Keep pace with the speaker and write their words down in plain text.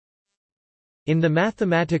In the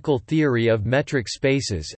mathematical theory of metric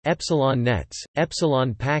spaces, epsilon nets,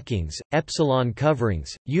 epsilon packings, epsilon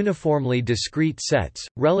coverings, uniformly discrete sets,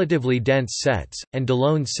 relatively dense sets, and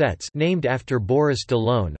Delone sets named after Boris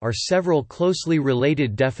Delone are several closely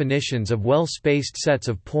related definitions of well-spaced sets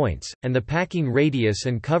of points, and the packing radius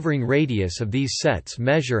and covering radius of these sets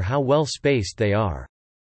measure how well-spaced they are.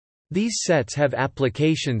 These sets have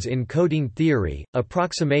applications in coding theory,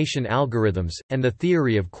 approximation algorithms, and the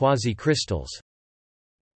theory of quasi-crystals.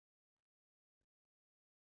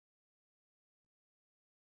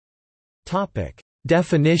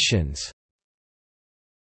 Definitions.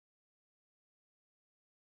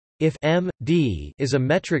 If M, D is a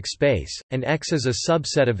metric space, and X is a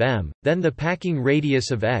subset of M, then the packing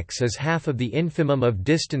radius of X is half of the infimum of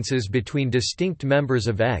distances between distinct members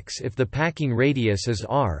of X. If the packing radius is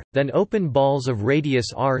R, then open balls of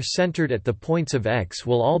radius R centered at the points of X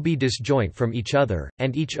will all be disjoint from each other,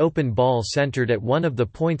 and each open ball centered at one of the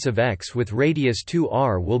points of X with radius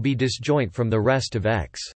 2R will be disjoint from the rest of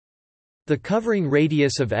X. The covering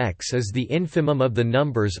radius of X is the infimum of the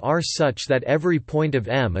numbers R such that every point of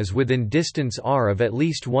M is within distance R of at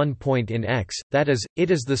least one point in X, that is,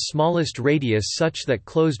 it is the smallest radius such that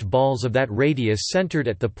closed balls of that radius centered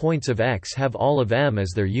at the points of X have all of M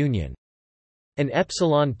as their union. An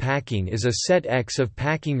epsilon packing is a set X of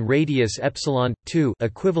packing radius epsilon 2,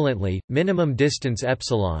 equivalently minimum distance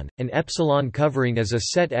epsilon. An epsilon covering is a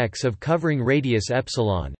set X of covering radius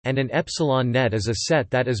epsilon, and an epsilon net is a set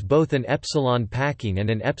that is both an epsilon packing and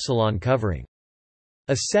an epsilon covering.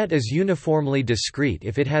 A set is uniformly discrete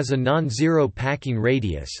if it has a non-zero packing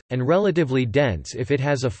radius, and relatively dense if it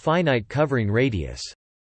has a finite covering radius.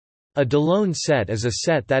 A Delone set is a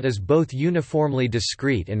set that is both uniformly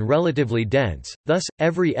discrete and relatively dense, thus,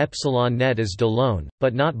 every epsilon net is Delone,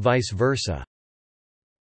 but not vice versa.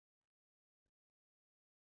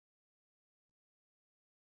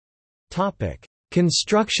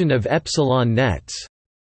 Construction of epsilon nets.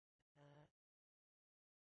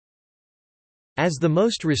 As the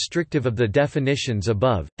most restrictive of the definitions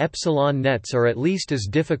above, epsilon nets are at least as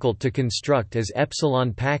difficult to construct as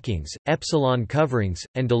epsilon packings, epsilon coverings,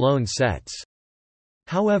 and Delone sets.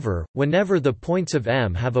 However, whenever the points of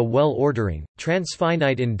M have a well-ordering,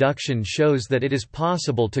 transfinite induction shows that it is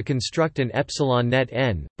possible to construct an epsilon net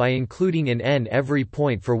n, by including in n every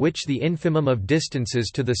point for which the infimum of distances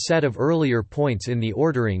to the set of earlier points in the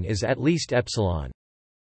ordering is at least epsilon.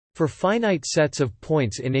 For finite sets of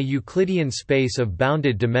points in a Euclidean space of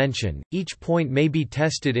bounded dimension, each point may be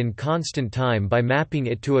tested in constant time by mapping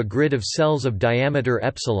it to a grid of cells of diameter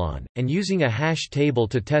epsilon, and using a hash table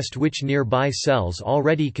to test which nearby cells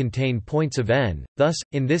already contain points of n. Thus,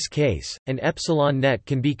 in this case, an epsilon net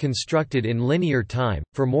can be constructed in linear time.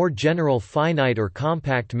 For more general finite or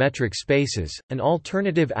compact metric spaces, an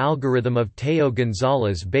alternative algorithm of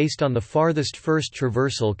Teo-Gonzalez based on the farthest first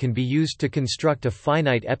traversal can be used to construct a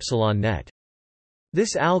finite epsilon net.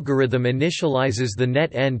 This algorithm initializes the net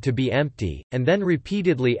n to be empty, and then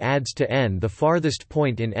repeatedly adds to n the farthest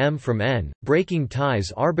point in M from n, breaking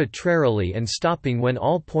ties arbitrarily and stopping when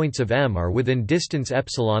all points of M are within distance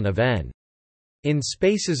epsilon of n. In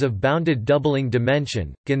spaces of bounded doubling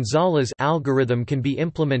dimension, Gonzalez algorithm can be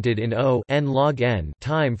implemented in O n log n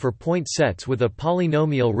time for point sets with a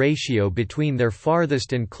polynomial ratio between their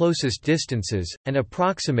farthest and closest distances, and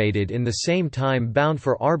approximated in the same time bound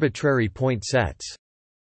for arbitrary point sets.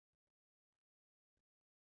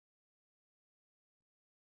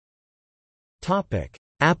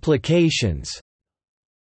 Applications.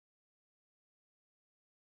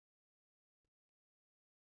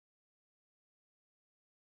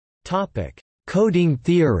 Coding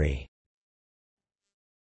theory.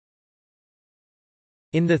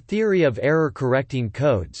 In the theory of error-correcting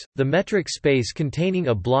codes, the metric space containing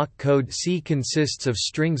a block code C consists of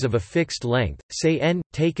strings of a fixed length, say n,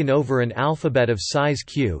 taken over an alphabet of size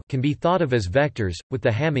q, can be thought of as vectors, with the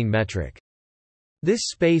Hamming metric. This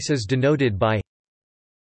space is denoted by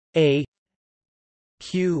a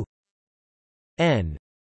q n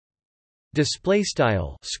display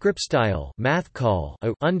style script style math call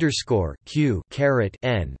a underscore q caret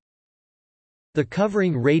n. The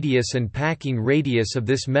covering radius and packing radius of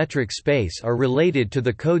this metric space are related to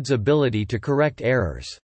the code's ability to correct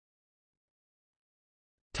errors.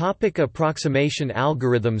 Approximation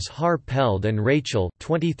algorithms. Harpeld and Rachel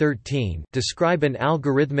 2013 describe an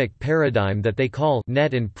algorithmic paradigm that they call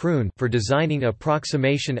net and prune for designing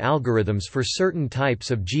approximation algorithms for certain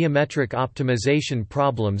types of geometric optimization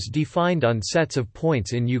problems defined on sets of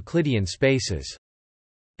points in Euclidean spaces.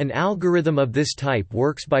 An algorithm of this type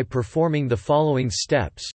works by performing the following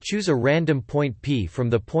steps: choose a random point P from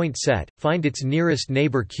the point set, find its nearest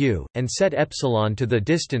neighbor Q, and set epsilon to the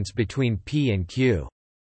distance between P and Q.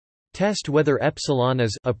 Test whether epsilon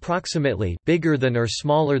is approximately bigger than or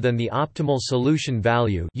smaller than the optimal solution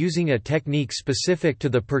value using a technique specific to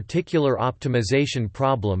the particular optimization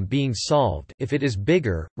problem being solved. If it is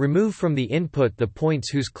bigger, remove from the input the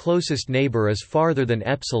points whose closest neighbor is farther than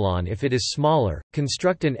epsilon. If it is smaller,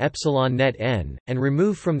 construct an epsilon net n, and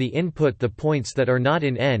remove from the input the points that are not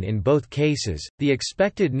in n. In both cases, the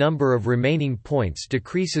expected number of remaining points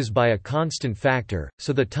decreases by a constant factor,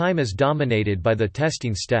 so the time is dominated by the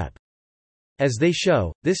testing step. As they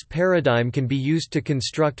show, this paradigm can be used to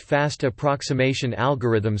construct fast approximation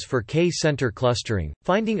algorithms for K-center clustering,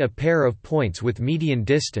 finding a pair of points with median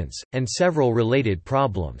distance, and several related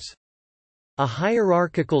problems. A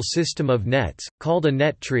hierarchical system of nets, called a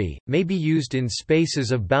net tree, may be used in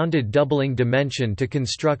spaces of bounded doubling dimension to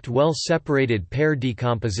construct well-separated pair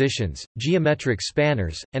decompositions, geometric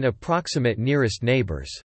spanners, and approximate nearest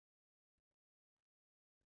neighbors.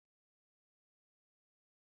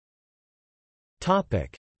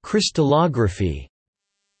 Crystallography.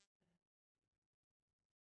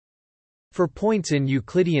 For points in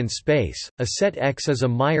Euclidean space, a set X is a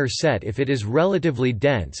Meyer set if it is relatively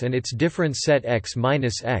dense and its difference set X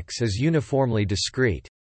minus X is uniformly discrete.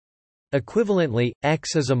 Equivalently,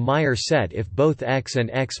 X is a Meyer set if both X and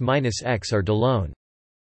X minus X are Delaune.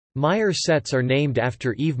 Meyer sets are named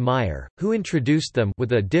after Yves Meyer, who introduced them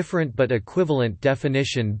with a different but equivalent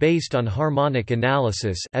definition based on harmonic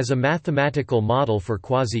analysis as a mathematical model for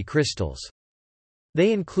quasi-crystals.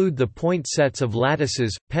 They include the point sets of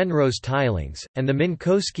lattices, Penrose tilings, and the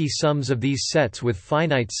Minkowski sums of these sets with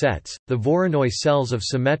finite sets. The Voronoi cells of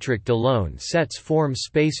symmetric Delaune sets form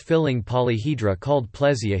space-filling polyhedra called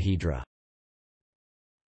plesiahedra.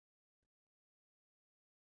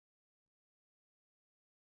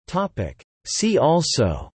 See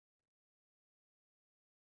also: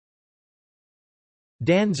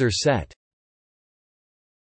 Danzer set.